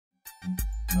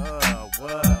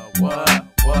What?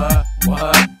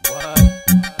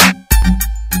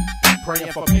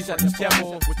 Praying for peace at this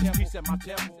temple, with this peace at my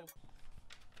temple.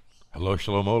 Hello,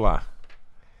 shalom, hola.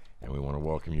 And we want to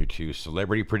welcome you to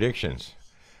Celebrity Predictions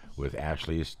with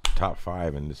Ashley's Top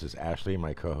 5. And this is Ashley,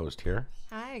 my co-host here.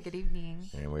 Hi, good evening.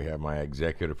 And we have my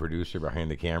executive producer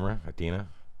behind the camera, Athena.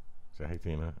 Say hi,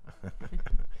 Athena.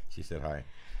 She said hi.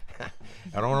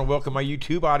 I don't want to welcome my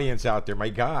YouTube audience out there. My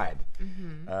God.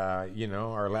 You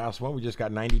know, our last one, we just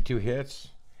got 92 hits.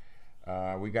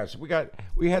 We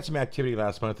had some activity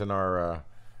last month in our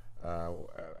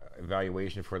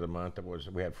evaluation for the month.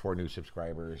 We had 4 new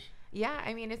subscribers. Yeah,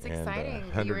 I mean, it's And, exciting.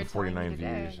 149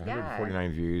 views.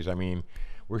 149 views. I mean,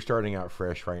 we're starting out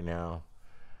fresh right now.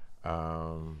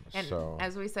 And so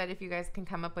as we said, if you guys can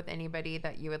come up with anybody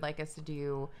that you would like us to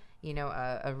do, you know,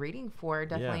 a reading for,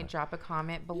 definitely drop a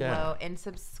comment below and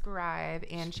subscribe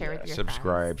and share with your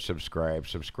friends.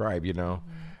 Subscribe. You know,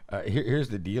 here's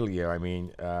the dealio. I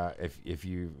mean, if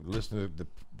you listen to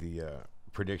the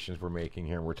predictions we're making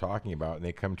here and we're talking about, and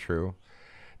they come true,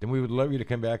 then we would love you to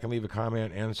come back and leave a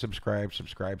comment and subscribe.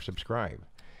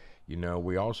 You know,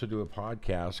 we also do a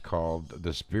podcast called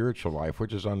The Spiritual Life,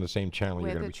 which is on the same channel.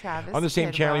 On the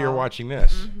same channel you're watching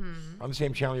this. On the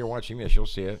same channel you're watching this, you'll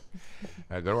see it.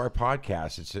 Go to our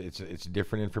podcast. It's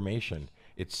different information.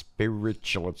 It's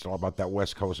spiritual. It's all about that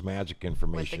West Coast magic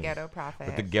information.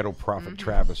 With the ghetto prophet.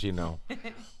 Travis, you know.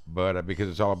 But because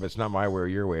it's not my way or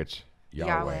your way. It's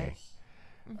Yahweh.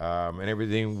 And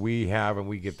everything we have and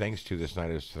we give thanks to this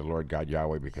night is to the Lord God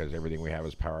Yahweh, because everything we have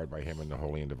is powered by Him and the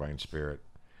Holy and Divine Spirit.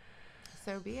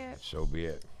 So be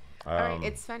it. All right,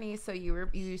 it's funny. So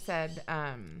you said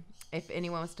if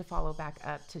anyone wants to follow back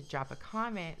up to drop a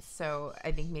comment. So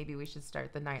I think maybe we should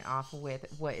start the night off with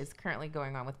what is currently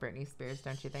going on with Britney Spears,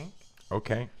 don't you think?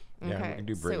 Okay. Yeah, we can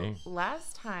do Britney. So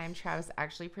last time, Travis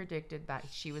actually predicted that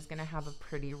she was going to have a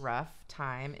pretty rough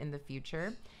time in the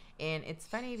future. And it's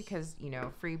funny because, you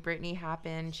know, Free Britney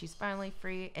happened. She's finally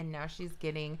free. And now she's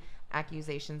getting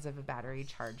accusations of a battery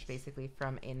charge, basically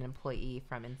from an employee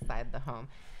from inside the home.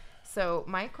 So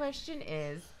my question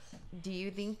is, do you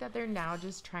think that they're now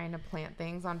just trying to plant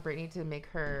things on Britney to make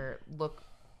her look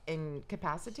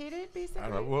incapacitated, basically? I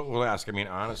don't know. We'll ask. I mean,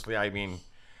 honestly, I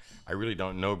really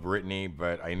don't know Britney,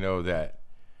 but I know that,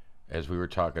 as we were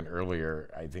talking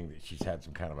earlier, I think that she's had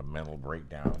some kind of a mental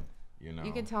breakdown. You know,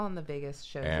 you can tell in the Vegas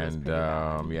show. And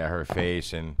her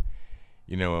face, and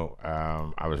you know,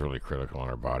 I was really critical on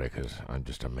her body because I'm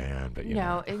just a man. But you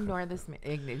know, ignore this.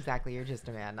 Exactly, you're just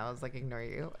a man. I was like, ignore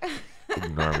you.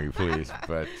 Ignore me, please.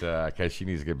 But because she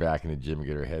needs to get back in the gym and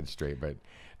get her head straight. But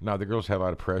no, the girls had a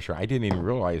lot of pressure. I didn't even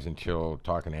realize until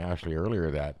talking to Ashley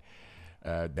earlier that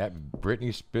that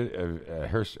Britney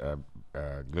her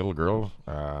little girl.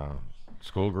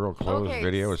 Schoolgirl clothes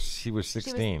video. She was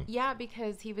 16.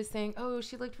 Because he was saying, oh,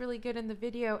 she looked really good in the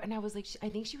video. And I was like, I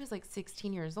think she was like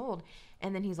 16 years old.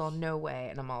 And then he's all, no way.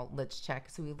 And I'm all, let's check.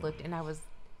 So we looked, and I was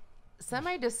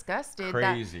semi-disgusted.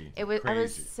 Crazy. I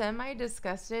was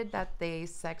semi-disgusted that they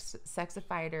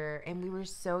sexified her. And we were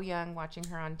so young watching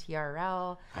her on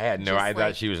TRL. I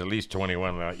thought she was at least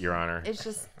 21, Your Honor. It's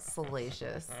just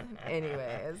salacious.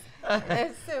 Anyways.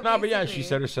 But yeah, she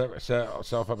set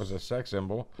herself up as a sex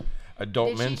symbol.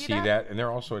 Adult men see that, and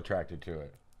they're also attracted to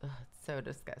it. Ugh, it's so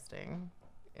disgusting.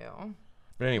 Ew.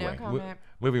 But anyway,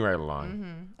 moving right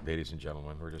along, ladies and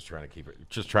gentlemen, we're just trying to keep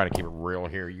it real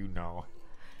here, you know.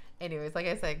 Anyways, like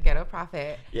I said, ghetto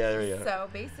prophet. Yeah, there you go. So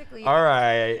basically, all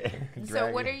right.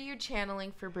 So what are you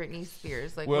channeling for Britney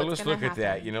Spears? Like, well, let's look at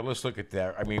that. You know, let's look at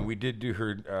that. I mean, we did do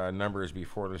her numbers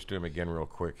before. Let's do them again real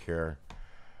quick here.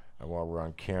 While we're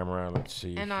on camera, let's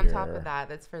see. And on top of that,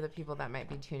 that's for the people that might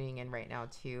be tuning in right now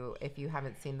too. If you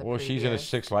haven't seen the previous. She's in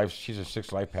she's a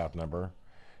 6 life path number,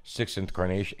 6th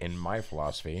incarnation in my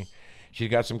philosophy.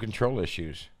 She's got some control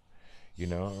issues. You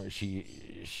know, she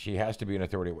has to be an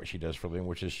authority at what she does for a living,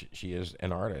 which is she is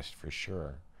an artist for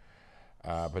sure.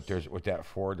 But with that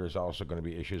 4, there's also going to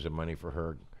be issues of money for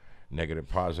her, negative,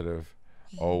 positive,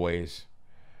 always.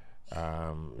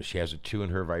 She has a 2 in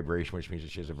her vibration, which means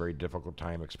that she has a very difficult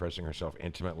time expressing herself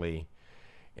intimately,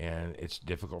 and it's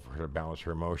difficult for her to balance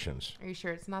her emotions. Are you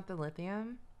sure it's not the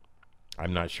lithium?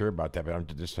 I'm not sure about that, but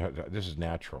this is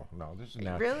natural. No, this is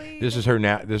natural. Really? This is her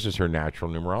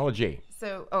natural numerology.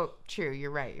 So, true.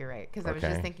 You're right. Because I was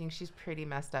just thinking she's pretty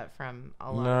messed up from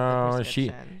a lot of the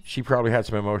prescriptions. she probably had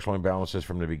some emotional imbalances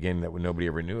from the beginning that nobody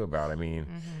ever knew about. I mean,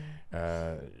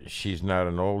 she's not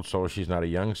an old soul. She's not a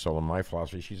young soul. In my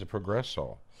philosophy, she's a progressed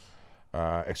soul.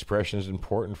 Expression is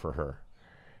important for her,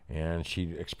 and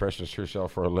she expresses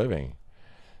herself for a living.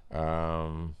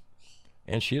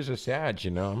 And she is a Sag, you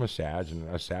know. I'm a Sag,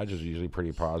 and a Sag is usually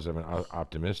pretty positive and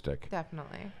optimistic.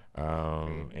 Definitely.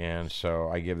 And so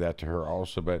I give that to her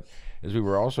also. But as we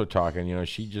were also talking, you know,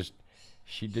 she did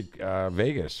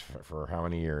Vegas for how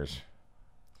many years?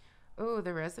 Oh,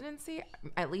 the residency?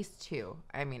 At least 2.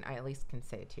 I mean, I at least can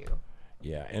say 2.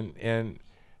 Yeah, and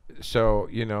so,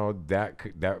 you know, that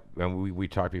and we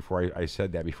talked before. I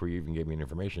said that before you even gave me any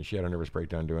information. She had a nervous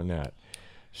breakdown doing that.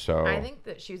 So I think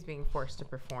that she was being forced to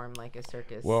perform like a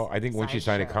circus. well, I think once you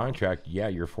sign a sideshow. contract, yeah,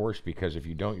 you're forced, because if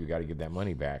you don't, you got to give that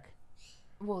money back.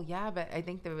 Well, yeah, but I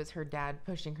think that it was her dad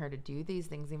pushing her to do these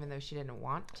things even though she didn't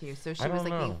want to. So she I was don't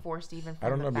like being know. forced even from I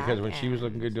don't the know, because back when she was end.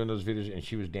 looking good doing those videos and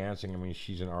she was dancing, I mean,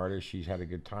 she's an artist. She's had a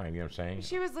good time. You know what I'm saying?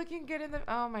 She was looking good in the.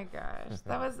 Oh my gosh,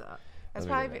 that was. That's Look at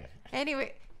probably. that.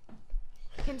 Anyway,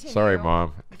 continue. Sorry,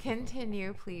 Mom.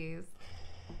 Continue, please.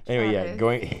 Anyway, yeah, Travis.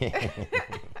 going.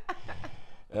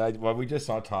 Well, we just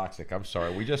saw Toxic. I'm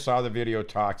sorry. We just saw the video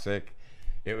Toxic.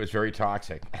 It was very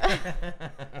toxic.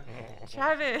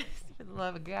 Travis, for the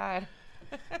love of God.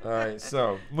 All right,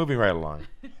 so moving right along.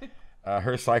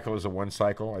 Her cycle is a 1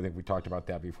 cycle. I think we talked about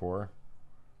that before.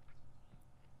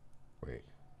 Wait.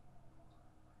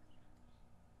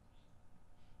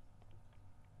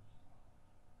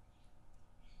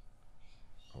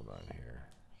 Hold on here.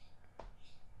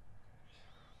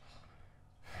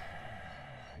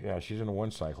 Yeah, she's in a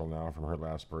 1 cycle now from her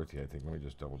last birthday, I think. Let me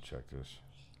just double check this.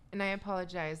 And I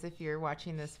apologize if you're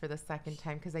watching this for the second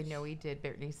time because I know we did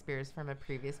Britney Spears from a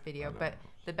previous video, but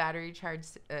the battery charge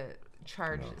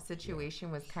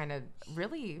situation was kind of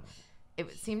really, it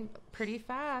seemed pretty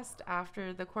fast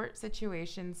after the court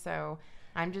situation. So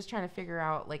I'm just trying to figure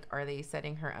out, like, are they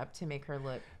setting her up to make her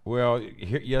look? Well,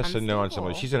 yes and no on some of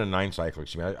it. Unstable. She's in a 9 cycle.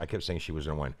 Excuse me. I kept saying she was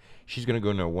in 1. She's going to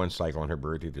go into a 1 cycle on her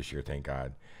birthday this year, thank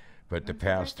God. But the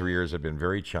past 3 years have been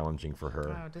very challenging for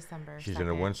her. Oh, December. She's in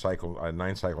a 1 cycle, a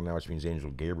 9 cycle now, which means Angel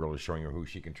Gabriel is showing her who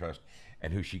she can trust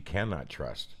and who she cannot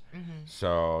trust.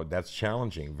 So that's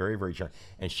challenging, very, very challenging.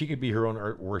 And she could be her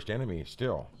own worst enemy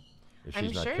still if she's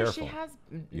I'm not sure careful. she has.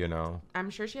 You know. I'm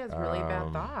sure she has really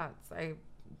bad thoughts. I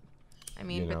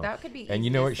mean, You but know. that could be. And easy you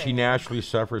know to what? She say. naturally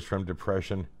suffers from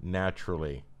depression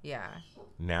naturally. Yeah.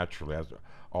 Naturally, as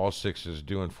all 6s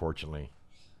do, unfortunately.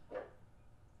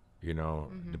 You know,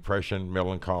 depression,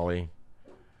 melancholy,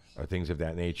 things of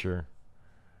that nature.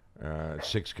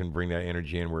 6 can bring that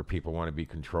energy in where people want to be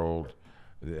controlled,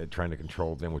 trying to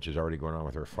control them, which is already going on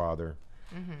with her father.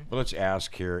 But let's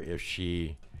ask her if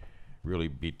she really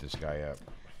beat this guy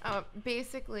up.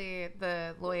 Basically,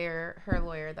 her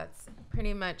lawyer that's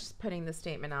pretty much putting the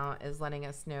statement out is letting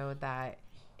us know that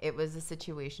it was a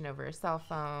situation over a cell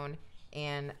phone,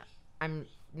 and I'm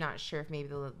not sure if maybe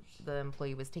the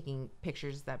employee was taking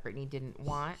pictures that Britney didn't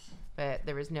want, but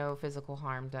there was no physical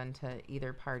harm done to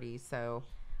either party. So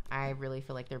I really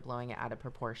feel like they're blowing it out of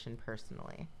proportion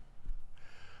personally.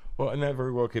 Well, and that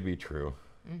very well could be true.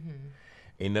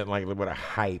 Ain't nothing like what a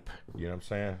hype. You know what I'm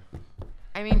saying?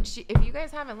 I mean, if you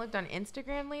guys haven't looked on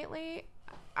Instagram lately,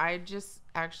 I just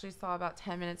actually saw about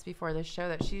 10 minutes before the show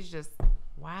that she's just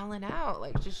wilding out,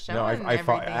 like just showing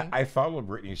everything. I follow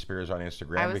Britney Spears on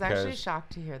Instagram I was because actually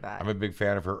shocked to hear that. I'm a big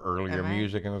fan of her earlier Am I?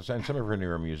 music and some of her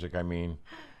newer music. I mean,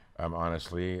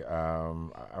 honestly, I've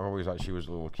always thought she was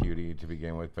a little cutie to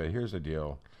begin with. But here's the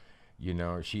deal. You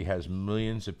know, she has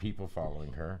millions of people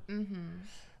following her.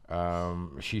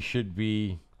 She should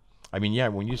be... I mean, yeah,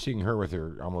 when you're seeing her with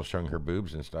her almost showing her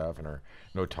boobs and stuff and her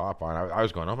no top on, I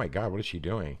was going, oh, my God, what is she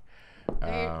doing?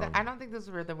 I don't think those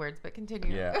were the words, but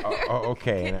continue. Yeah.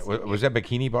 Okay. And was that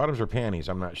bikini bottoms or panties?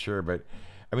 I'm not sure, but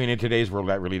I mean, in today's world,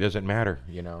 that really doesn't matter,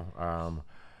 you know.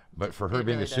 But for her It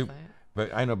being really a super, doesn't.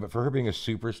 but I know, but for her being a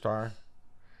superstar,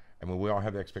 I mean, we all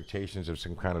have expectations of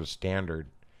some kind of standard,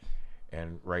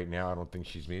 and right now, I don't think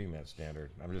she's meeting that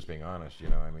standard. I'm just being honest, you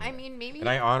know. I mean, maybe. And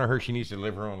I honor her. She needs to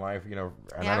live her own life, you know.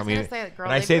 And Yeah, I don't was mean, gonna say, girl,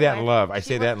 and I live say your that in life. love. I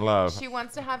say that in love. She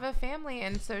wants to have a family,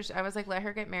 and so I was like, let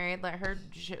her get married, let her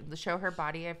show her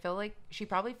body. I feel like she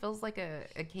probably feels like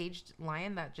a caged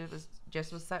lion that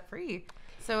just was set free.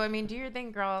 So I mean, do your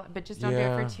thing, girl, but just don't do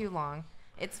it for too long.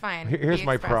 It's fine. Here's Be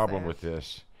my expressive. problem with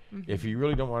this. If you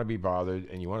really don't want to be bothered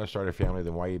and you want to start a family,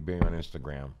 then why are you being on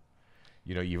Instagram?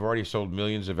 You know, you've already sold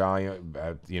millions of value,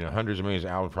 you know, hundreds of millions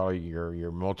of albums. Probably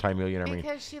you're multi-millionaire. Because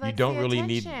I mean, she likes you don't the really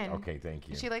attention. need. Okay, thank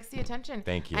you. She likes the attention.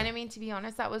 Thank you. And I mean, to be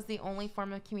honest, that was the only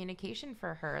form of communication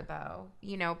for her, though.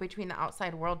 You know, between the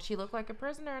outside world, she looked like a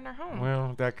prisoner in her home.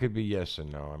 Well, that could be yes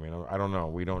and no. I mean, I don't know.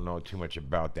 We don't know too much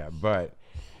about that, but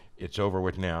it's over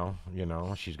with now. You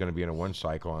know, she's going to be in a 1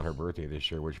 cycle on her birthday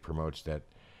this year, which promotes that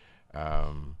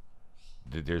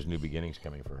there's new beginnings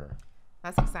coming for her.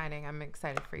 That's exciting. I'm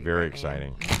excited for you. Very Britney.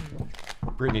 exciting. Mm-hmm.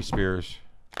 Britney Spears.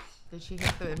 Did she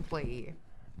hit the employee?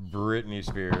 Britney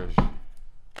Spears.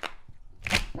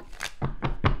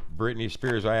 Britney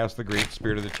Spears. I asked the great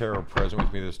spirit of the tarot present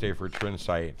with me this day for a twin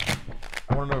sight.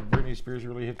 I want to know if Britney Spears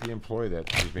really hit the employee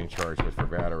that she's being charged with for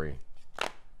battery.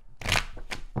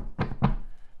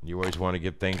 You always want to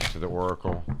give thanks to the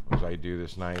Oracle, as I do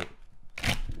this night,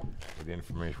 with the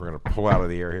information we're going to pull out of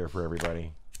the air here for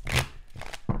everybody.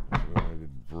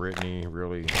 Did Britney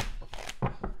really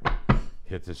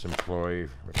hit this employee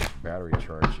with this battery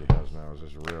charge she has now? Is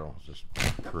this real? Is this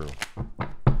true?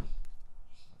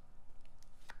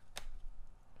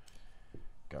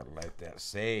 Gotta light that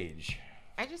sage.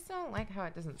 I just don't like how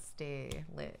it doesn't stay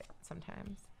lit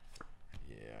sometimes.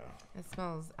 Yeah. It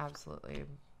smells absolutely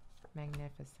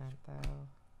magnificent,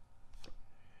 though.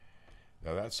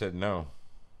 Now that said no.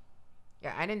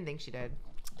 Yeah, I didn't think she did.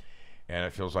 And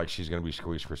it feels like she's going to be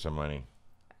squeezed for some money.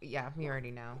 Yeah, we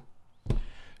already know.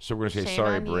 So we're going to say, Shame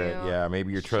sorry, on Britt. you. Yeah,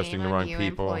 maybe you're trusting Shame the on wrong you,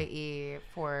 people. Employee,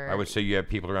 for I would say you have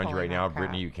people around you right pulling now, that crap.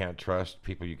 Brittany, you can't trust.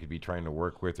 People you could be trying to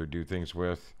work with or do things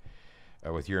with.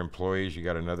 With your employees, you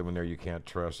got another one there you can't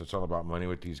trust. It's all about money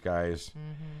with these guys.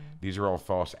 Mm-hmm. These are all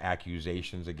false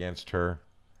accusations against her.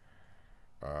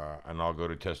 And I'll go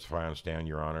to testify on stand,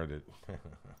 Your Honor, that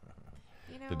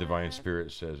You know the divine what?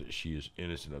 spirit says that she is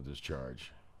innocent of this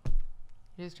charge.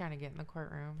 You're just trying to get in the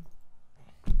courtroom.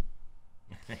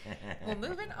 Well,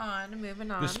 moving on.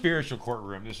 The spiritual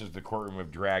courtroom. This is the courtroom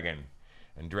of Dragon.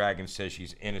 And Dragon says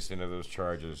she's innocent of those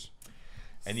charges.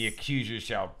 And the accuser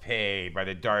shall pay by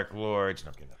the dark lords. No,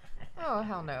 I'm kidding. Oh,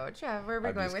 hell no. Trev, where are we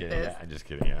I'm going just with kidding. this? Yeah, I'm just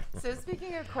kidding, yeah. So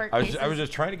speaking of court I cases, was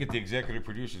just trying to get the executive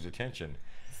producer's attention.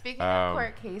 speaking of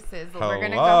court cases, Hello? we're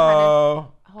gonna go ahead and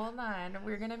hold on.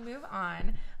 We're gonna move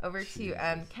on over to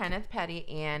Kenneth Petty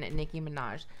and Nicki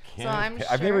Minaj.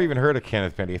 I've never even heard of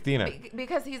Kenneth Petty. Athena.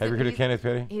 Because he's Have you heard of Kenneth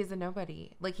Petty? He's a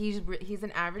nobody. Like he's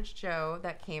an average Joe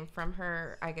that came from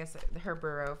her, I guess, her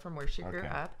borough from where she grew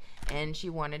up, and she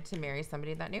wanted to marry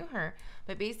somebody that knew her.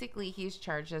 But basically, he's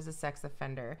charged as a sex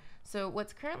offender. So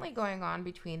what's currently going on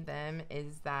between them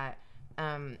is that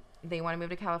they want to move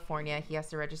to California. He has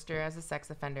to register as a sex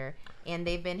offender, and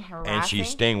they've been harassing. And she's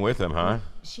staying with him, huh?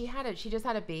 She just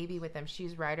had a baby with him.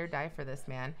 She's ride or die for this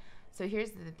man. So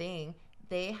here's the thing.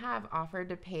 They have offered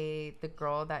to pay the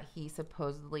girl that he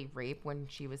supposedly raped when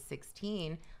she was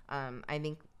 16, I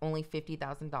think only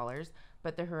 $50,000.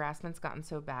 But the harassment's gotten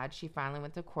so bad, she finally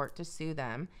went to court to sue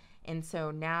them. And so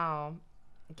now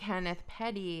Kenneth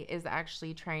Petty is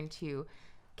actually trying to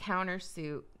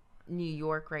countersuit New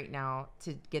York right now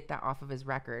to get that off of his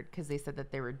record because they said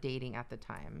that they were dating at the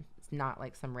time. It's not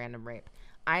like some random rape.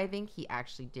 I think he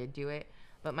actually did do it.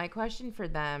 But my question for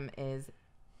them is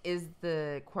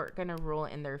the court going to rule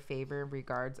in their favor in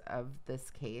regards of this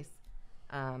case?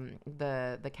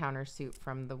 The countersuit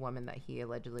from the woman that he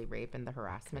allegedly raped and the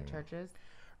harassment charges?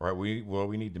 All right,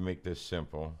 we need to make this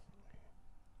simple.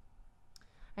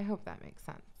 I hope that makes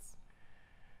sense.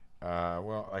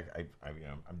 Well,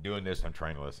 I'm doing this. I'm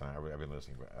trying to listen. I've been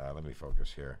listening, but let me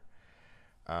focus here.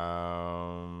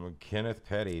 Kenneth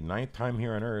Petty, 9th time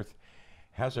here on Earth,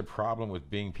 has a problem with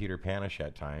being Peter Panish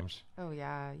at times. Oh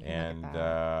yeah,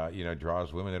 and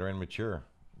draws women that are immature.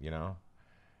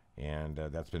 And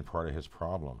that's been part of his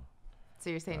problem. So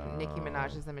you're saying Nicki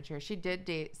Minaj is immature? She did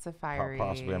date Safari.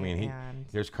 Possibly. I mean,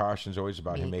 there's cautions always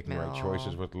about him making the right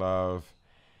choices with love.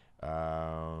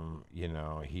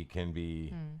 He can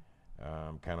be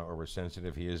kind of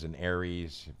oversensitive. He is an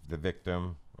Aries, the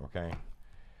victim, okay?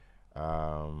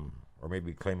 Or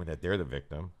maybe claiming that they're the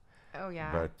victim. Oh,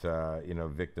 yeah. But,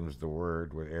 victim's the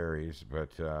word with Aries.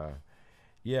 But,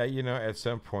 at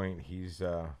some point he's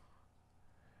got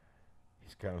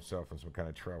himself in some kind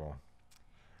of trouble.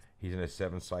 He's in his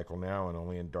 7th cycle now, and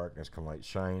only in darkness can light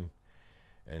shine.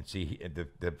 And see,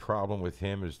 the problem with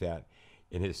him is that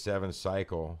in his 7th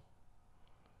cycle,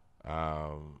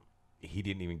 he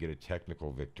didn't even get a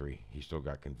technical victory. He still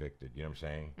got convicted. You know what I'm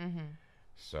saying? Mm-hmm.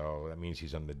 So that means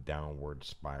he's on the downward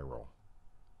spiral.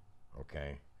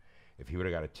 Okay? If he would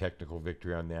have got a technical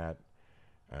victory on that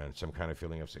and some kind of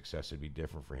feeling of success, it'd be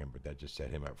different for him. But that just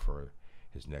set him up for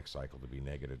his next cycle to be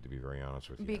negative, to be very honest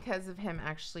with you. Because of him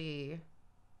actually,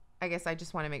 I guess I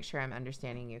just want to make sure I'm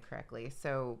understanding you correctly.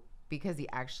 So because he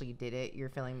actually did it, you're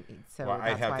feeling so. Well,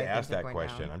 I'd have to ask that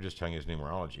question. Down. I'm just telling you his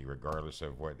numerology, regardless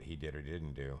of what he did or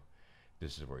didn't do.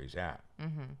 This is where he's at.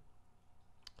 Mm-hmm.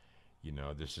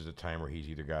 This is a time where he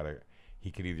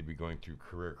could either be going through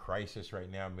career crisis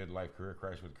right now, midlife career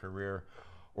crisis with career,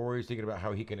 or he's thinking about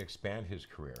how he can expand his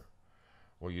career.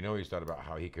 Well, he's thought about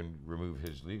how he can remove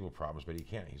his legal problems, but he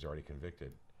can't. He's already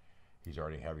convicted. he's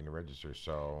already having to register.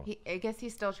 So I guess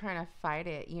he's still trying to fight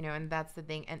it, and that's the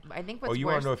thing. And I think what's oh, you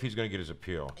worse, want to know if he's going to get his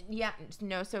appeal? Yeah,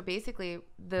 no. So basically,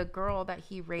 the girl that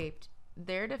he raped,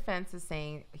 their defense is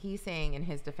he's saying in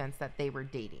his defense that they were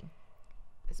dating.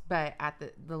 But at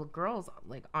the girl's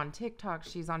like on TikTok,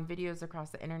 she's on videos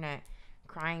across the internet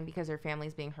crying because her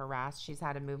family's being harassed. She's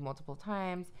had to move multiple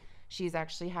times. She's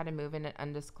actually had to move in an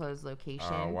undisclosed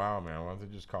location. Oh, wow, man. Why don't they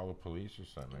just call the police or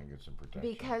something and get some protection?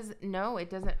 Because, no, it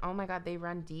doesn't. Oh, my God. They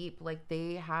run deep. Like,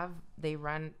 those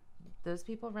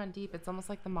people run deep. It's almost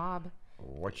like the mob.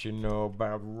 What you know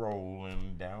about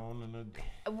rolling down in a...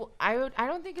 Well, I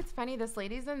don't think it's funny. This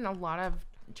lady's in a lot of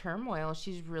turmoil.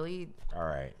 She's really... All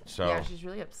right. So... Yeah, she's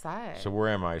really upset. So where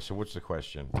am I? So what's the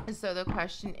question? So the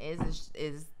question is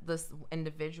this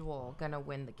individual going to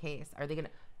win the case? Are they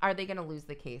going to lose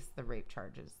the case, the rape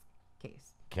charges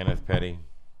case? Kenneth Petty.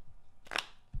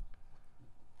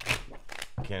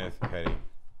 Kenneth Petty.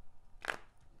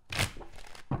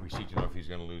 We seek to know if he's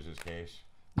going to lose his case.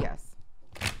 Yes.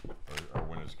 Or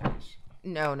win his case.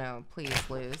 No, please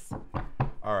lose.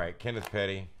 All right, Kenneth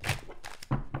Petty.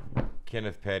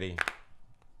 Kenneth Petty.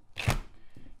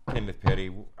 Kenneth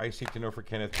Petty. I seek to know for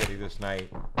Kenneth Petty this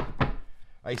night.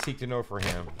 I seek to know for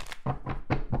him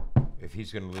if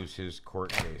he's going to lose his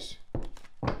court case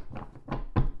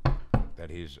that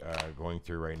he's going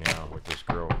through right now with this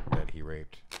girl that he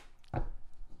raped.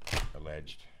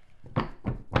 Alleged.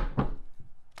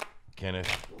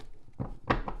 Kenneth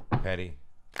Petty.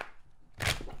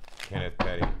 Kenneth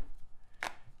Petty.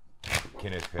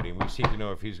 Kenneth Petty. We seek to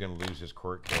know if he's going to lose his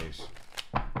court case.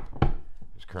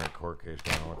 His current court case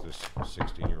going on with this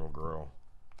 16-year-old girl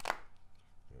that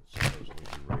supposedly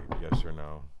he raped. Yes or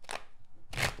no?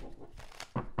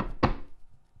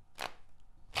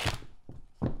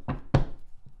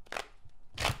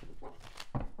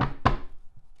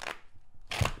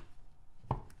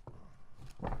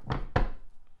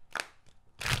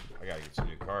 I gotta get some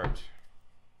new cards.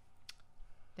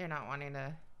 They're not wanting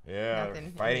to. Yeah,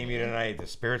 nothing fighting me tonight. The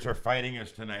spirits are fighting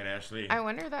us tonight, Ashley. I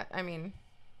wonder that. I mean,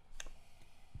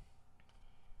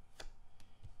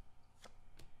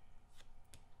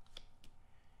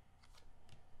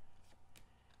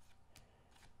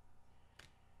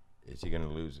 is he going to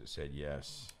lose? It said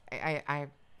yes. Yeah.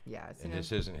 And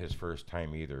this isn't his first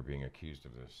time either being accused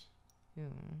of this.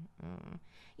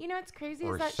 You know what's crazy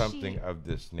Or is that something of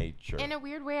this nature. in a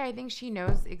weird way, I think she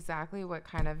knows exactly what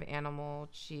kind of animal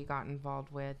she got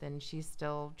involved with, and she's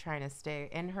still trying to stay.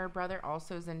 And her brother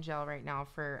also is in jail right now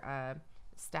for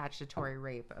statutory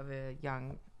rape of a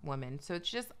young woman. So it's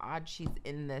just odd she's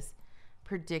in this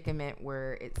predicament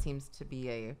where it seems to be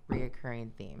a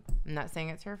reoccurring theme. I'm not saying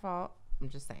it's her fault. I'm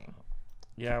just saying.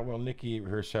 Yeah, well, Nicki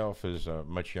herself is a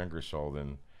much younger soul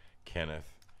than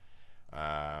Kenneth.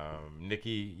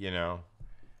 Nicki,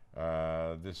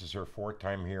 this is her fourth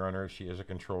time here on Earth. She is a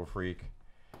control freak.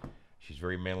 She's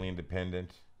very mentally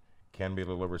independent, can be a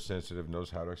little oversensitive,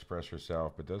 knows how to express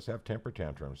herself, but does have temper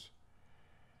tantrums.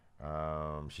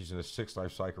 She's in a 6th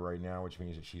life cycle right now, which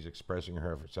means that she's expressing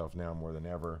herself now more than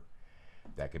ever.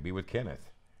 That could be with Kenneth.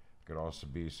 Could also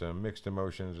be some mixed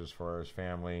emotions as far as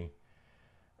family,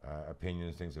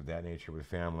 opinions, things of that nature with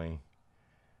family.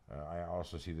 I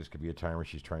also see this could be a time where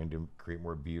she's trying to create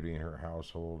more beauty in her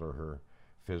household or her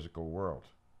physical world.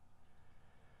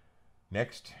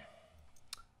 Next.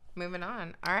 Moving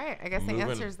on. All right. I guess it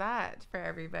answers that for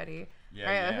everybody. Yeah,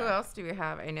 all right. yeah. Who else do we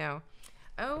have? I know.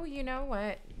 Oh, you know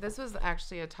what? This was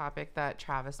actually a topic that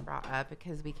Travis brought up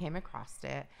because we came across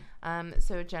it.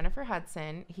 So Jennifer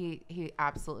Hudson, he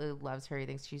absolutely loves her. He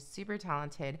thinks she's super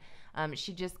talented.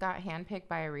 She just got handpicked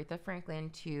by Aretha Franklin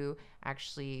to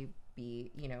actually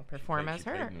be, perform as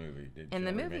her in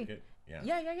the movie.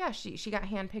 Yeah. She got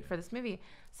handpicked for this movie.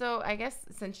 So I guess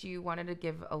since you wanted to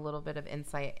give a little bit of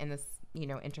insight in this,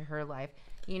 into her life,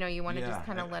 you want to just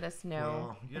kind of let us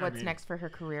know what's next for her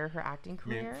career, her acting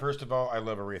career. First of all, I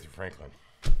love Aretha Franklin.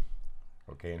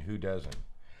 Okay, and who doesn't?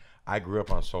 I grew up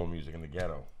on soul music in the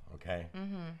ghetto. Okay,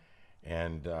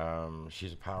 and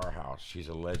she's a powerhouse. She's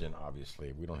a legend.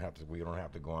 Obviously, we don't have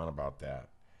to go on about that.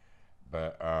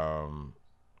 But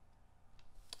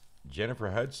Jennifer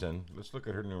Hudson, let's look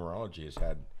at her numerology. Has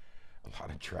had a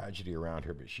lot of tragedy around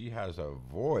her, but she has a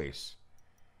voice.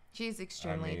 She's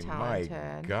extremely talented.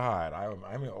 My God,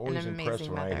 I'm always impressed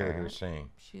when I hear her sing.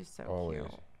 She's so always,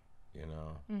 cute.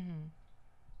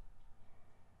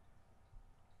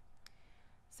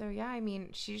 So yeah, I mean,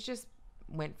 she's just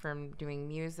went from doing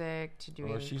music to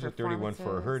doing. Well, she's a 31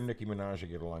 for her and Nicki Minaj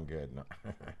get along good. No.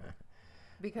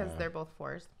 Because they're both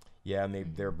fours. Yeah,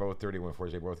 and they're both 31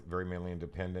 fours. They're both very mentally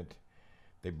independent.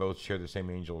 They both share the same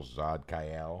angel, Zod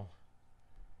Kael.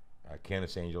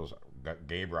 Kenneth's angel's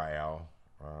Gabrielle.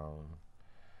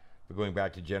 But going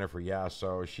back to Jennifer, yeah,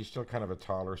 so she's still kind of a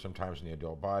toddler sometimes in the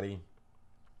adult body.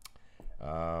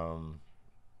 Let's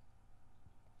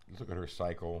look at her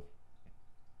cycle.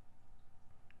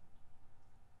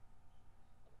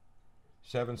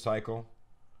 7 cycle.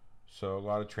 So a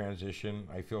lot of transition.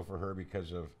 I feel for her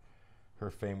because of her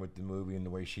fame with the movie and the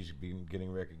way she's been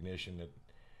getting recognition that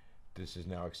this is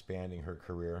now expanding her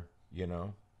career, you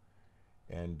know.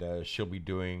 And she'll be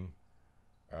doing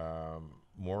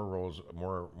more roles,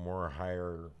 more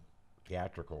higher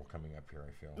theatrical coming up here,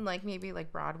 I feel. Like maybe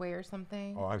like Broadway or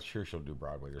something? Oh, I'm sure she'll do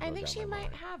Broadway. I think she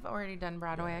might have already done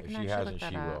Broadway. Yeah, I can if she actually hasn't, look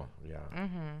that she up. will.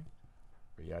 Yeah.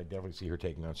 But yeah, I definitely see her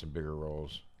taking on some bigger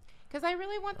roles. Because I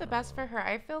really want the best for her.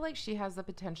 I feel like she has the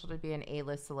potential to be an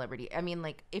A-list celebrity. I mean,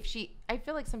 like, I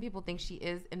feel like some people think she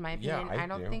is, in my opinion. Yeah, I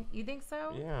don't think, you think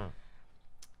so? Yeah.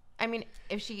 I mean,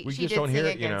 if she We did just don't sing hear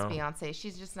it, against you know. Beyonce,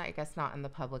 she's just not, I guess, not in the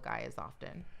public eye as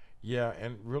often. Yeah,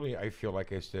 and really, I feel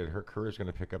like I said, her career is going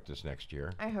to pick up this next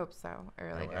year. I hope so. I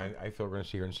really do. I feel we're going to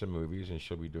see her in some movies, and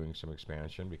she'll be doing some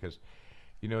expansion because,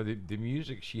 you know, the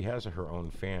music, she has her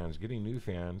own fans. Getting new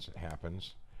fans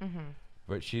happens,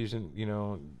 but she's in, you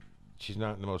know, she's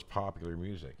not in the most popular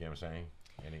music, you know what I'm saying,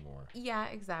 anymore. Yeah,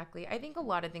 exactly. I think a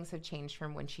lot of things have changed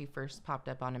from when she first popped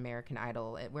up on American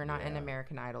Idol. We're not in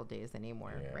American Idol days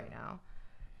anymore right now.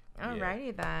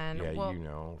 Alrighty then. Yeah, well, you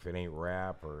know, if it ain't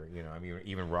rap or, you know, I mean,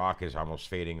 even rock is almost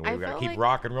fading away. I We got to feel keep like-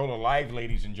 rock and roll alive,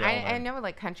 ladies and gentlemen. I know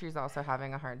like country's also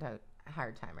having a hard time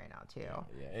right now too.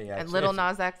 Yeah, And Little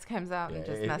Nas X comes out and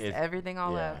just messed everything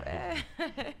all up.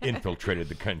 Infiltrated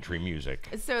the country music.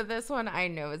 So this one I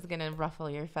know is gonna ruffle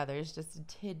your feathers just a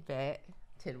tidbit.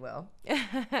 Tidwell. Okay,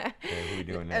 who are we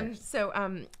doing next? So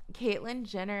Caitlyn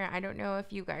Jenner, I don't know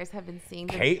if you guys have been seeing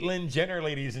Caitlyn Jenner,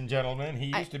 ladies and gentlemen.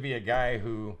 He used to be a guy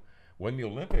who won the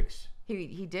Olympics.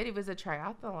 He did. He was a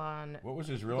triathlon. What was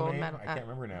his real gold name? medal, I can't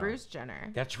remember now. Bruce Jenner.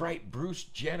 That's right, Bruce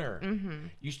Jenner.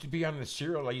 Used to be on the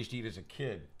cereal I used to eat as a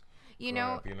kid. You know,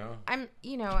 up, you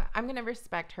know? I'm gonna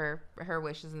respect her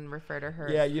wishes and refer to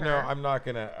her. Yeah, you know, I'm not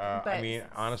gonna. But- I mean,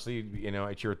 honestly, you know,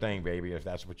 it's your thing, baby. If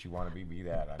that's what you want to be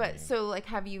that. I But mean, so, like,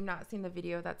 have you not seen the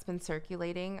video that's been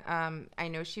circulating? I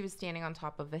know she was standing on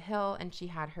top of a hill and she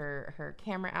had her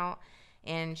camera out,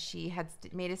 and she had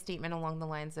made a statement along the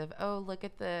lines of, "Oh, look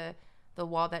at the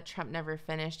wall that Trump never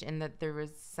finished," and that there was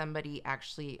somebody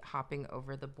actually hopping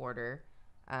over the border,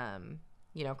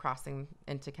 you know, crossing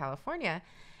into California.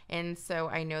 And so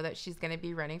I know that she's going to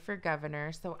be running for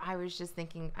governor. So I was just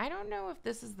thinking, I don't know if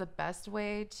this is the best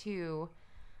way to,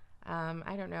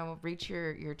 I don't know, reach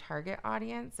your target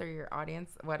audience or your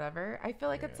audience, whatever. I feel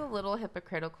like it's a little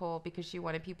hypocritical because she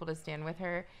wanted people to stand with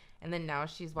her. And then now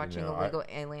she's watching illegal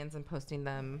aliens and posting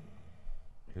them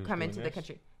come into the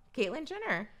country. Caitlyn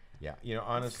Jenner. Yeah, you know,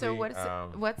 honestly. So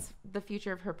what's the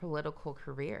future of her political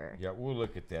career? Yeah, we'll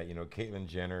look at that. You know, Caitlyn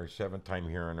Jenner, 7th time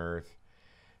here on Earth.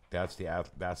 That's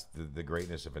the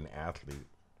greatness of an athlete.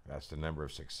 That's the number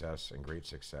of success and great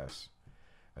success.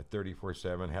 A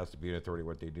 34/7 has to be an authority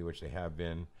what they do, which they have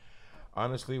been.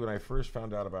 Honestly, when I first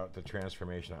found out about the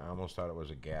transformation, I almost thought it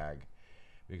was a gag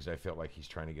because I felt like he's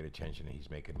trying to get attention and he's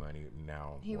making money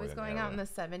now. He was going out in the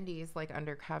 70s like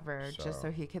undercover just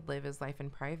so he could live his life in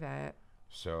private.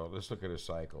 So let's look at his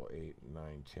cycle. 8,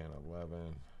 9, 10,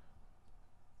 11.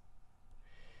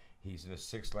 He's in a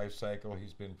 6th life cycle.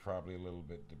 He's been probably a little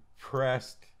bit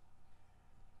depressed.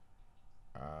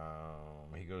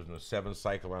 He goes in a 7th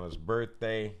cycle on his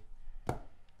birthday.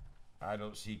 I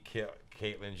don't see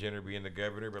Caitlyn Jenner being the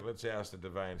governor, but let's ask the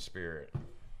divine spirit.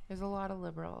 There's a lot of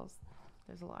liberals.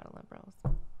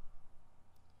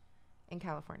 In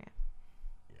California.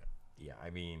 Yeah.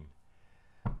 I mean,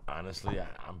 honestly,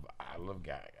 I love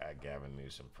Gavin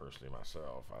Newsom personally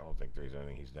myself. I don't think there's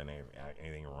anything he's done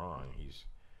anything wrong. He's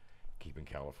keeping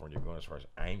California going as far as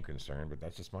I'm concerned, but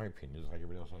that's just my opinion, just like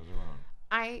everybody else has their own.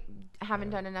 I haven't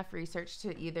done enough research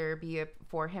to either be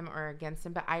for him or against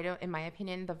him, but I don't, in my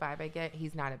opinion, the vibe I get,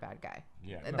 he's not a bad guy.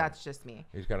 Yeah, that's just me.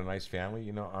 He's got a nice family.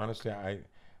 You know, honestly, I'm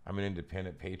an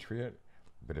independent patriot,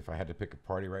 but if I had to pick a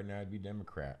party right now, I'd be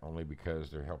Democrat, only because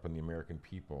they're helping the American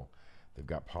people. They've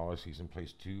got policies in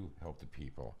place to help the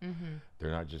people.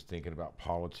 They're not just thinking about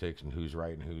politics and who's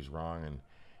right and who's wrong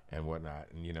and whatnot.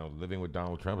 And, you know, living with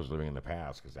Donald Trump is living in the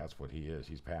past because that's what he is.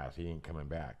 He's passed. He ain't coming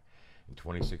back. In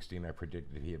 2016, I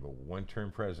predicted he'd have a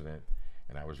one-term president,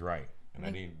 and I was right. And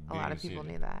I didn't a lot of people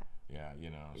knew that. Yeah, you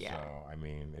know. Yeah. So, I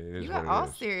mean, it is you what got all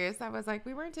it is. serious. I was like,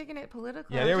 we weren't taking it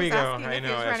political. Yeah, there we go. I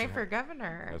know. If he's running for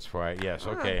governor. That's why. Yes,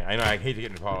 okay. I know. I hate to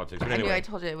get into politics. But anyway. I knew I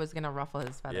told you it was going to ruffle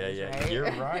his feathers, yeah, right?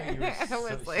 You're right.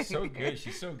 She's so good.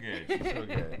 She's so good. She's so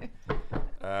good.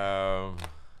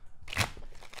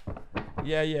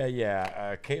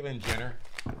 Yeah. Caitlyn Jenner.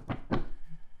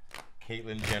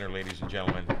 Caitlyn Jenner, ladies and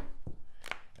gentlemen.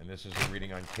 And this is a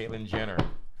reading on Caitlyn Jenner.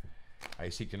 I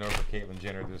seek to know for Caitlyn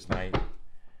Jenner this night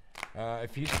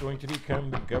if he's going to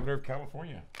become the governor of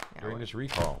California during this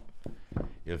recall.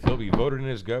 If he'll be voted in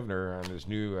as governor on this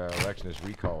new election, this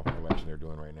recall election they're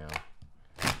doing right now.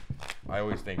 I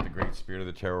always think the Great Spirit of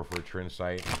the Tarot for a trend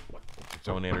site, its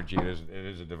own energy, it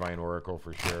is a divine oracle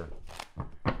for sure.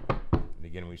 And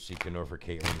again, we seek to know for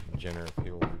Caitlyn Jenner if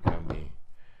he will become the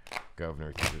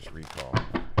governor to this recall.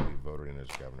 Be voted in as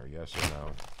governor, yes or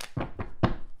no?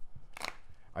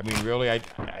 I mean, really, I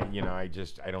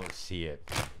don't see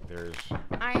it.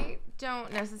 I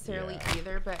don't necessarily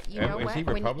either, but you know is what? Is he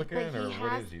Republican or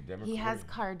what is he? Democrat? He has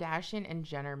Kardashian and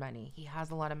Jenner money. He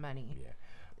has a lot of money. Yeah,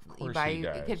 of course he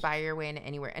does. You could buy your way into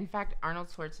anywhere. In fact, Arnold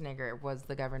Schwarzenegger was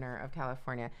the governor of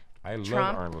California. I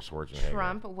love Arnold Schwarzenegger.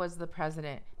 Trump was the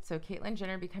president. So Caitlyn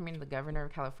Jenner becoming the governor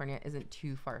of California isn't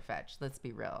too far-fetched. Let's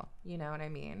be real. You know what I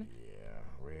mean? Yeah,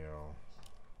 real.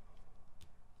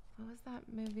 What was that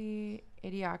movie?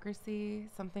 Idiocracy,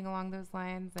 something along those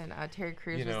lines. And Terry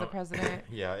Crews was the president.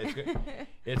 Yeah,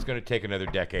 it's going to take another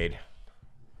decade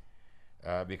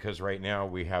because right now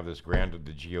we have this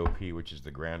the GOP, which is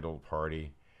the grand old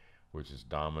party, which is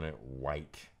dominant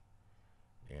white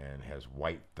and has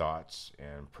white thoughts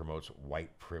and promotes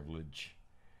white privilege.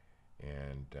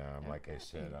 And like I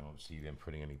said, I don't see them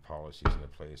putting any policies into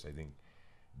place. I think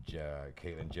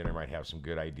Caitlyn Jenner might have some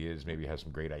good ideas, maybe has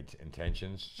some great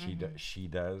intentions. She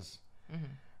does.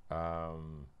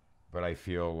 But I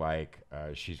feel like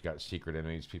she's got secret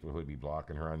enemies, people who would be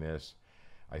blocking her on this.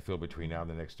 I feel between now and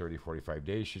the next 30, 45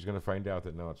 days, she's going to find out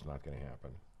that, no, it's not going to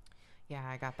happen. Yeah,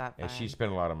 I got that vibe. And she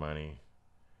spent a lot of money.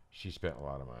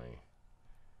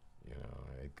 You know,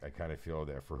 I kind of feel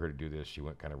that for her to do this, she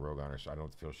went kind of rogue on her, so I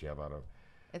don't feel she had a lot of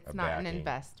It's not an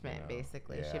investment,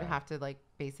 basically. Yeah. She'd have to,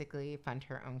 basically fund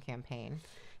her own campaign.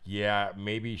 Yeah,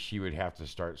 maybe she would have to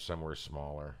start somewhere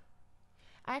smaller.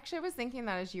 I actually was thinking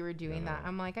that as you were doing that.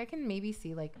 I'm like, I can maybe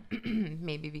see,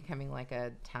 maybe becoming, a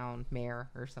town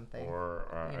mayor or something. Or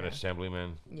an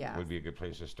assemblyman would be a good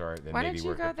place to start. Then Why maybe don't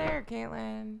you go there,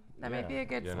 Caitlyn? That might be a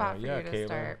good spot for you to Caitlyn,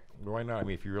 start. Why not? I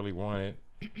mean, if you really want it,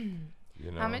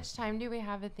 How much time do we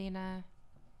have, Athena?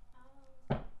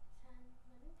 10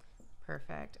 minutes.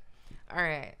 Perfect. All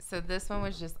right. So this one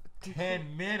was just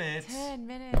 10 minutes. 10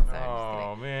 minutes.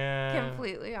 Oh man.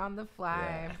 Completely on the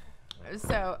fly. Yeah.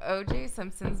 So OJ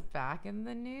Simpson's back in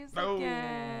the news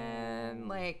again.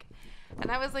 And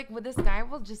I was like, well, this guy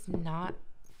will just not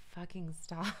fucking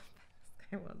stop. This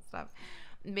guy won't stop.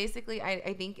 Basically,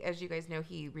 I think, as you guys know,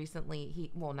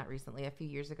 not recently, a few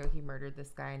years ago, he murdered this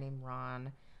guy named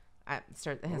Ron.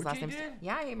 His last name.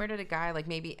 Yeah, he murdered a guy,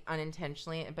 maybe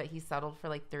unintentionally, but he settled for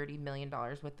 $30 million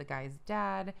with the guy's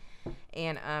dad,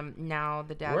 and now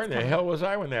the dad. Where in the hell was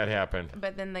I when that happened?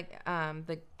 But then it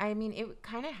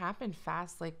kind of happened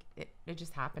fast. It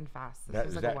just happened fast.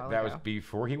 This was a while ago. That was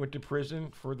before he went to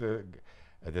prison for the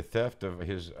theft of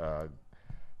his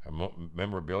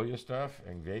memorabilia stuff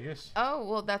in Vegas. Oh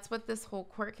well, that's what this whole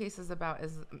court case is about,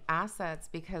 is assets,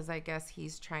 because I guess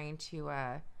he's trying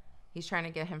to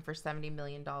get him for $70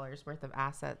 million worth of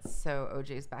assets. So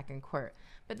OJ's back in court.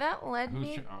 But that led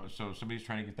me... So somebody's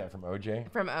trying to get that from OJ?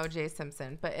 From OJ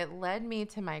Simpson. But it led me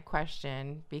to my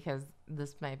question, because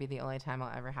this might be the only time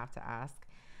I'll ever have to ask.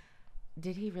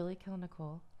 Did he really kill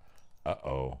Nicole?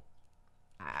 Uh-oh.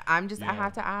 I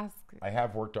have to ask. I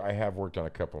have worked on a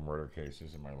couple of murder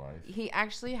cases in my life. He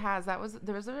actually has.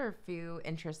 There was a few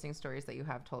interesting stories that you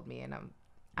have told me, and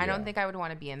I don't think I would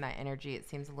want to be in that energy. It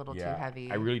seems a little too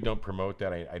heavy. I really don't promote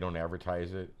that. I don't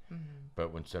advertise it.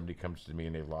 But when somebody comes to me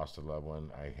and they've lost a loved one,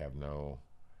 I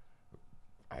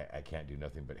can't do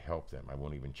nothing but help them. I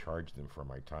won't even charge them for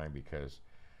my time, because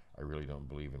I really don't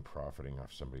believe in profiting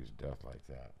off somebody's death like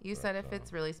that. You said if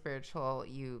it's really spiritual,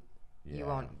 you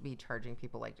won't be charging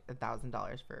people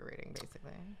 $1,000 for a reading,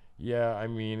 basically. Yeah, I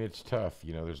mean, it's tough.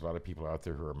 There's a lot of people out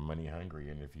there who are money hungry,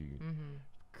 and if you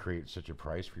create such a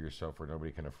price for yourself where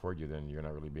nobody can afford you, then you're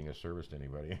not really being a service to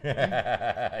anybody.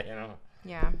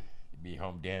 Yeah. Be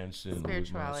home dancing.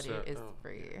 Spirituality is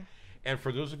free. And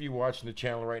for those of you watching the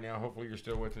channel right now, hopefully you're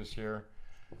still with us here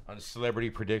on Celebrity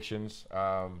Predictions.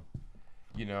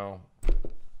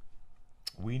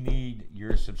 We need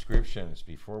your subscriptions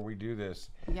before we do this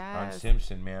on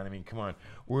Simpson, man. I mean, come on.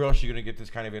 Where else are you going to get this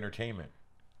kind of entertainment?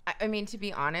 I mean, to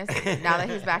be honest, now that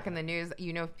he's back in the news,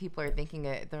 people are thinking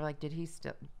it. They're like,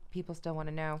 people still want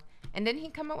to know. And then he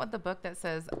come out with a book that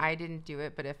says, I didn't do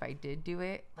it, but if I did do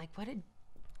it,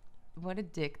 what a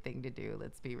dick thing to do.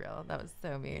 Let's be real. That was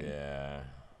so mean. Yeah.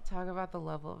 Talk about the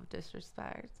level of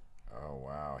disrespect. Oh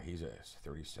wow, he's a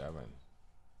 37.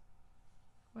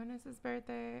 When is his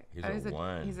birthday? He's Oh, a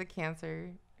 1. He's a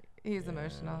Cancer. He's Yeah.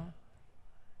 emotional.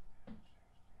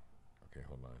 Okay,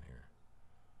 hold on here.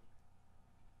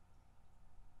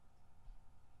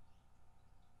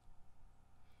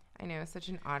 I know, it's such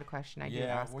an odd question. I do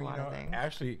ask a lot of things.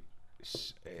 Actually,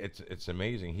 it's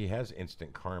amazing. He has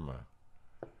instant karma.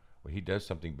 When he does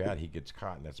something bad, he gets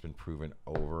caught, and that's been proven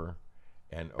over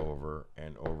and over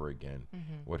and over again.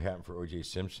 What happened for O.J.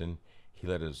 Simpson? He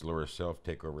let his lower self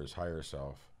take over his higher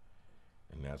self,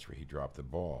 and that's where he dropped the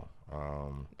ball.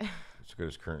 Let's go to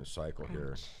his current cycle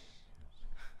here.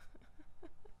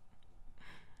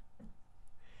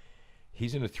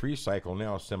 He's in a 3 cycle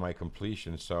now,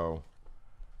 semi-completion. So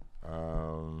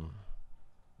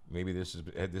maybe this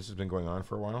has been going on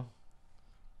for a while.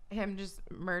 Him just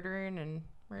murdering.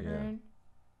 Yeah.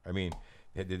 I mean,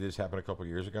 did this happen a couple of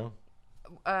years ago?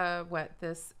 What,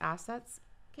 this assets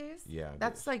case? Yeah.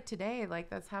 That's like today. Like,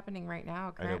 that's happening right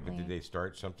now currently. I know, but did they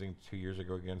start something 2 years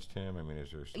ago against him? I mean,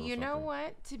 is there still You know something?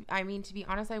 what? To be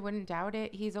honest, I wouldn't doubt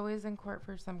it. He's always in court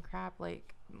for some crap,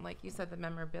 like you said, the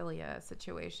memorabilia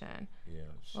situation. Yeah.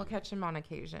 We'll catch him on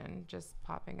occasion, just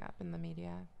popping up in the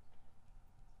media.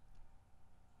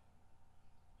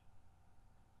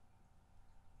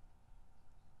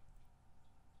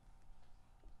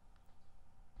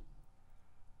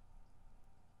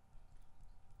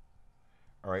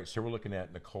 All right, so we're looking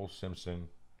at Nicole Simpson.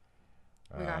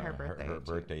 We got her birthday. Her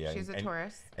birthday, yeah. She's a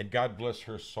Taurus. And God bless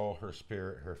her soul, her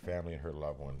spirit, her family, and her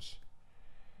loved ones.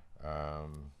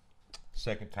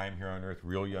 Second time here on earth,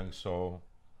 real young soul.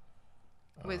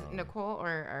 With Nicole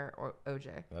or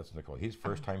OJ? That's Nicole. He's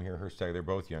first time here, her second. They're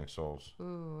both young souls.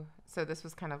 Ooh, so this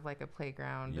was kind of like a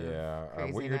playground. Yeah.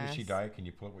 Of What year did she die? Can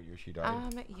you pull up what year she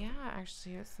died? Yeah,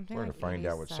 actually, it's something We're like going to find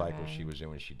out what 87. cycle she was in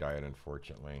when she died,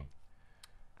 unfortunately.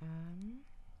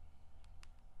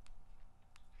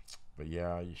 But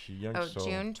yeah, she young soul.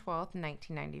 June 12th,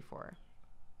 1994.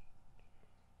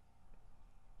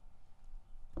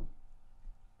 So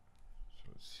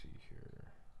let's see here.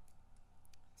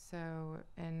 So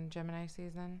in Gemini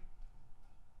season.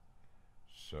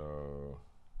 So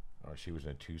she was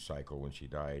in a 2 cycle when she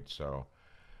died. So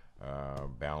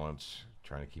balance,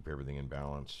 trying to keep everything in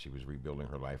balance. She was rebuilding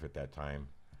her life at that time,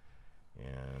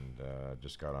 and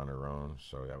just got on her own.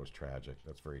 So that was tragic.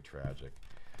 That's very tragic.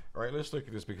 All right, let's look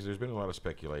at this because there's been a lot of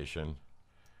speculation,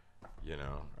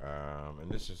 and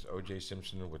this is O.J.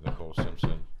 Simpson with Nicole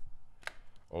Simpson.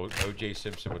 O.J.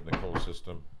 Simpson with Nicole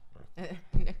System.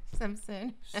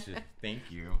 Simpson. Thank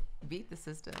you. Beat the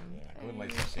system. Yeah, go and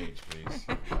light some sage, please.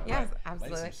 Yes, Light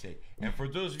absolutely. some sage. And for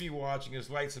those of you watching us,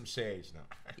 light some sage. No.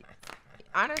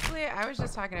 Honestly, I was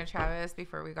just talking to Travis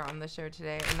before we got on the show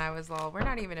today, and I was all, we're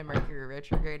not even in Mercury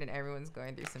retrograde, and everyone's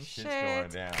going through some Shit's shit. going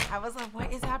down. I was like,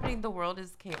 what is happening? The world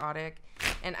is chaotic.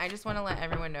 And I just want to let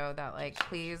everyone know that, like,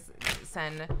 please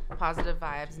send positive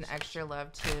vibes and extra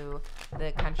love to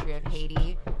the country of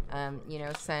Haiti.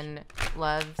 Send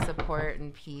love, support,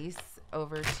 and peace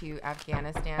over to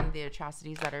Afghanistan. The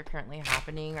atrocities that are currently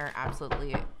happening are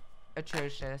absolutely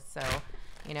atrocious. So,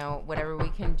 whatever we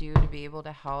can do to be able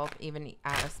to help, even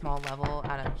at a small level,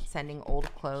 out of sending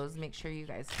old clothes, make sure you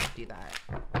guys do that.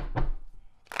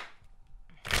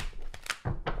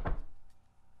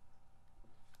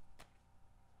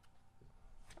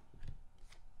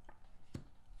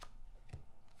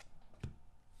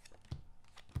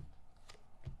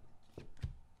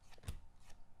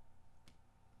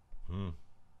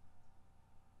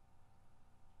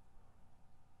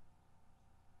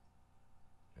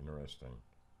 Interesting.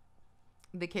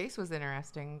 The case was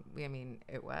interesting. I mean,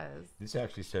 it was. This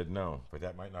actually said no, but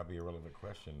that might not be a relevant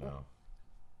question now.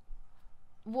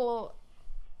 Well,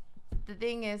 the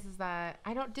thing is that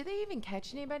did they even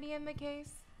catch anybody in the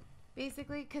case?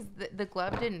 Basically, because the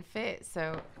glove didn't fit,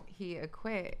 so he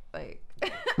acquit. Like,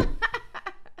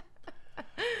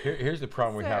 here's the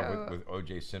problem we have with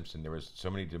O.J. Simpson. There was so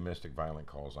many domestic violent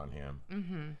calls on him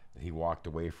that he walked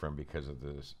away from because of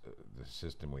the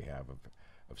system we have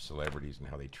of celebrities and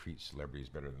how they treat celebrities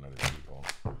better than other people.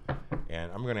 And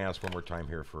I'm going to ask one more time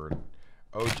here for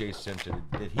O.J. Simpson.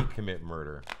 Did he commit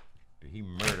murder? Did he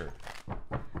murder?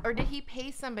 Or did he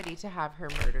pay somebody to have her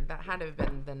murdered? That had to have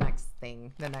been the next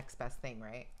thing, the next best thing,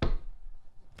 right?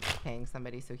 Paying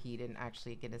somebody so he didn't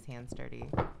actually get his hands dirty.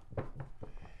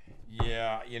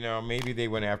 Yeah, maybe they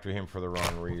went after him for the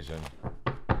wrong reason.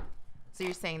 So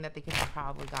you're saying that they could have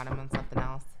probably got him on something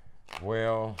else?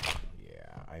 Well,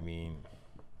 I mean,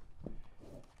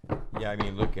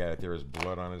 look at it. There was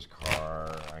blood on his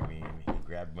car. I mean, he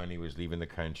grabbed money, was leaving the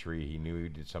country. He knew he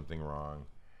did something wrong.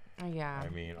 Oh, yeah. I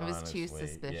mean, it was honestly, too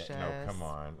suspicious. Yeah, no, come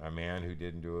on. A man who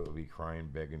didn't do it would be crying,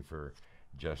 begging for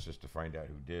justice to find out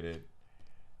who did it.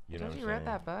 You know what I'm He wrote saying?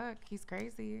 that book. He's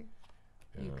crazy.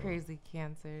 You Yeah. crazy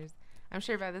cancers. I'm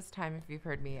sure by this time, if you've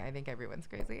heard me, I think everyone's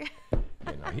crazy.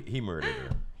 You know, he murdered her.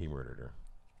 He murdered her.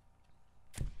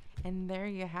 And there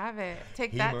you have it.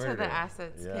 Take He that to murdered the her.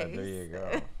 assets Yeah, case. there you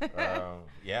go.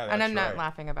 Yeah, that's And I'm not right.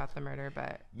 laughing about the murder,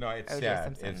 but No, it's O.J. sad.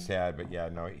 Simpson. It's sad, but yeah,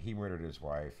 no, he murdered his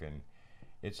wife, and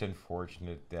it's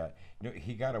unfortunate that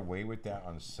he got away with that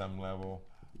on some level,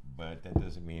 but that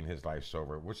doesn't mean his life's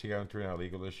over. What's he going through now?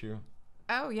 Legal issue?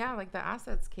 oh yeah, like the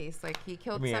assets case. Like he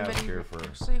killed Let me ask somebody. her for-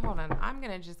 Actually, hold on. I'm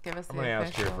gonna just give us I'm the going to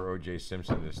ask official. here for O.J.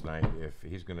 Simpson this night if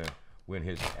he's going to win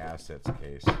his assets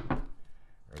case, or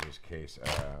this case,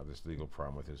 this legal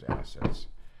problem with his assets.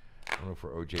 I don't know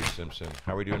for O.J. Simpson.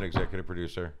 How are we doing, executive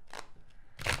producer?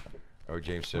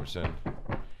 O.J. Simpson.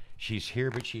 She's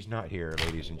here, but she's not here,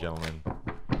 ladies and gentlemen.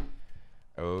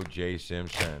 O.J.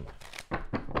 Simpson.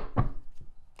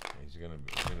 He's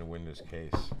gonna win this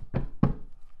case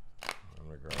in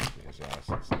regards to his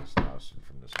assets and this lawsuit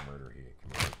from this murder he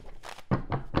committed.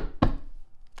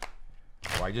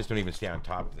 Well, I just don't even stay on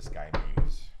top of this guy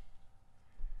meetings.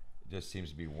 It just seems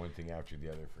to be one thing after the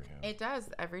other for him. It does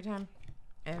every time.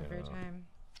 Every Yeah. time.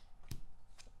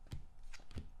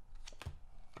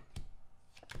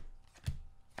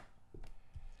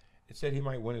 It said he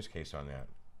might win his case on that.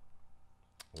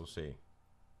 We'll see.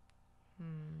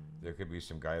 There could be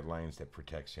some guidelines that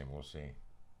protects him. We'll see.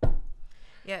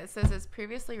 Yeah, it says as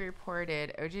previously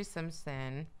reported, O.J.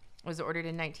 Simpson was ordered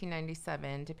in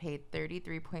 1997 to pay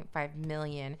 $33.5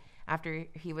 million after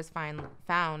he was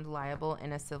found liable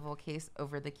in a civil case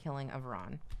over the killing of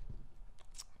Ron.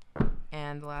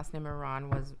 And the last name of Ron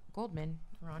was Goldman.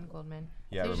 Ron Goldman.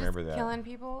 Yeah, so I he's remember just that. killing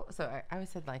people. So I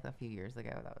said like a few years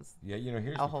ago. That was Yeah,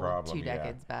 here's a the whole problem. 2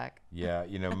 decades back. Yeah,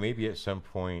 maybe at some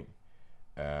point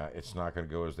it's not going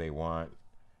to go as they want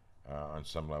on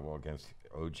some level against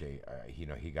OJ.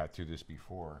 He got through this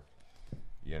before,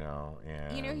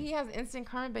 and he has instant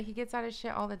karma, but he gets out of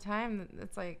shit all the time.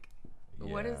 It's like,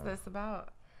 what is Yeah. this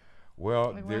about?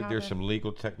 well, Like, what there's happened? some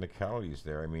legal technicalities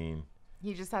there. I mean,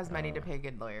 He just has money to pay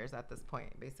good lawyers at this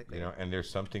point, basically. and there's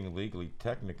something legally,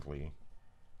 technically,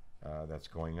 that's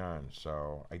going on.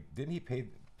 So, didn't he pay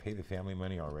the family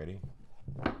money already?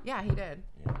 Yeah, he did.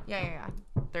 Yeah.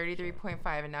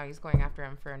 33.5, and now he's going after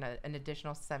him for an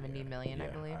additional 70 million, I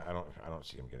believe. I don't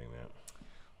see him getting that.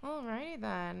 Alrighty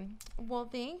then. Well,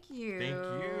 thank you. Thank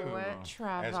you.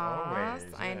 Travis. As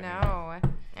always, I yeah.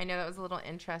 know that was a little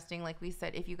interesting. Like we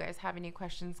said, if you guys have any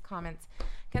questions, comments,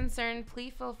 concerns,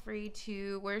 please feel free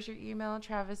to. Where's your email?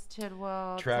 Travis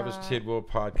Tidwell. Travis Tidwell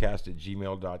podcast at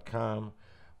gmail.com.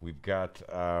 We've got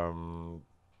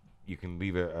you can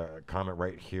leave a comment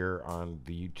right here on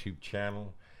the YouTube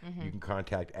channel. You can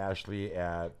contact Ashley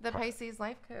at The Pisces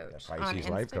Life Coach. Pisces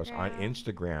Life Coach on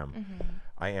Instagram.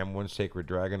 I am One Sacred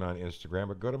Dragon on Instagram,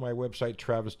 but go to my website,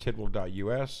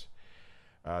 travistidwell.us.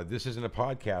 This isn't a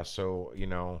podcast, so,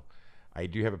 I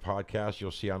do have a podcast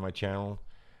you'll see on my channel.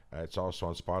 It's also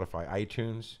on Spotify,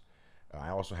 iTunes. I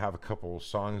also have a couple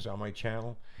songs on my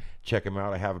channel. Check them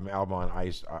out. I have an album on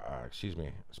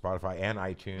Spotify and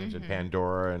iTunes and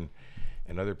Pandora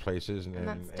and other places. And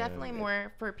that's definitely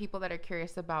more for people that are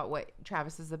curious about what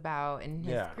Travis is about and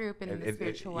his group and the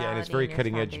spirituality. and it's very and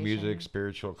cutting his edge music, foundation.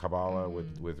 spiritual Kabbalah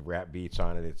with rap beats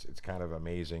on it. It's kind of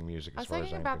amazing music I as was far as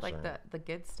talking I'm about concerned. like the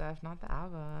good stuff, not the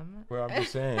album. Well, I'm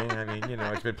just saying. I mean,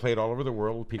 it's been played all over the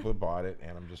world. People have bought it,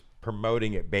 and I'm just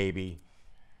promoting it, baby.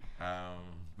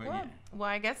 But Well, well,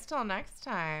 I guess till next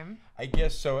time. I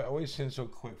guess so. It always seems so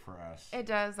quick for us. It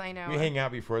does, I know. We hang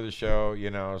out before the show,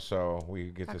 so we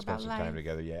get Talk to spend about some time life.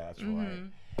 together. Yeah, that's right.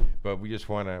 But we just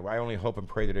want to. I only hope and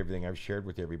pray that everything I've shared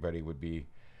with everybody would be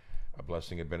a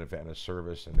blessing, a benefit, and a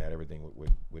service, and that everything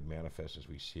would manifest as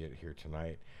we see it here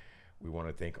tonight. We want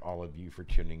to thank all of you for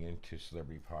tuning in to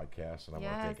Celebrity Podcast, and I want to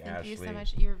Yes, thank thank Ashley. you so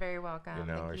much. You're very welcome. Thank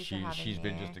you for having she's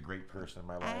been me. just a great person in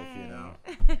my life,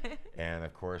 Hey. And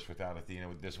of course, without Athena,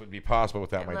 this wouldn't be possible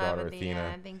without my Love daughter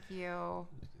Athena, Thank you.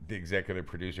 the executive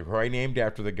producer, who I named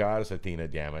after the goddess Athena.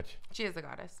 Damn it. She is a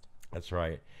goddess. That's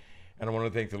right. And I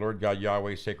want to thank the Lord God,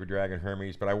 Yahweh, Sacred Dragon,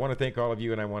 Hermes. But I want to thank all of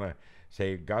you, and I want to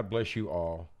say God bless you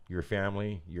all, your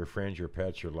family, your friends, your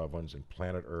pets, your loved ones, and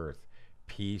planet Earth.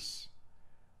 Peace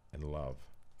and love.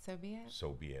 So be it. So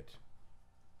be it.